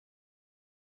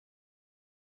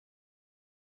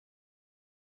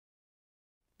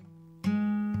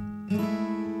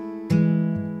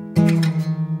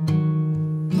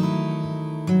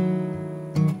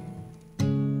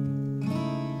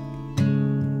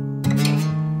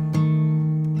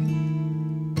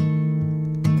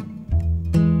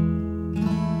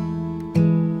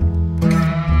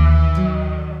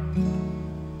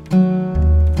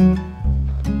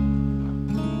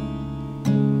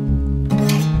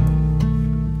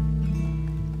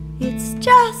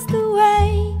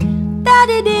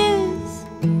it is,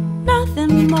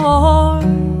 nothing more,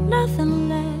 nothing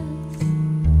less.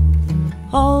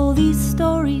 All these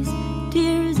stories,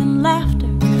 tears and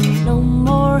laughter, no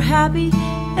more happy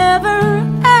ever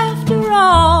after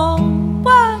all.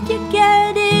 What you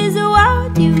get is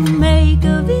what you make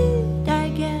of it, I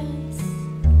guess.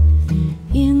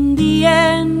 In the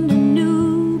end, a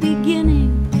new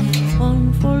beginning,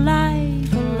 one for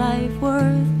life, a life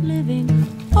worth living.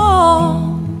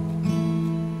 Oh,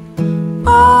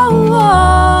 oh, oh,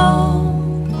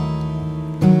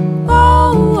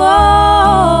 oh, oh,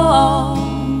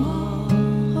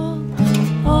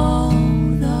 oh, all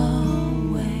the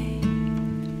way.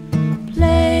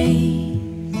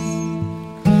 Place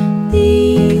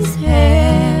these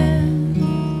hands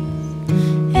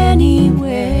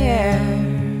anywhere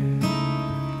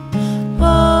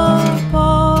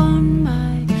upon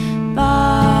my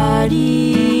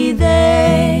body.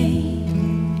 They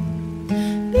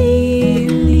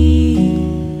believe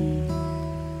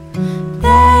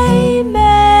they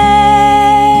make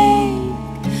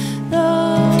the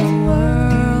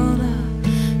world a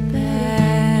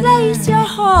better place. Your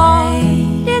heart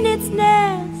in its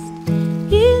nest,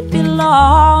 it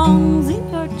belongs in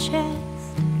your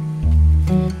chest.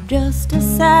 Just a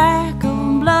sack of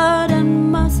blood and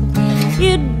muscle,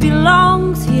 it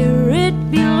belongs here, it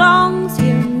belongs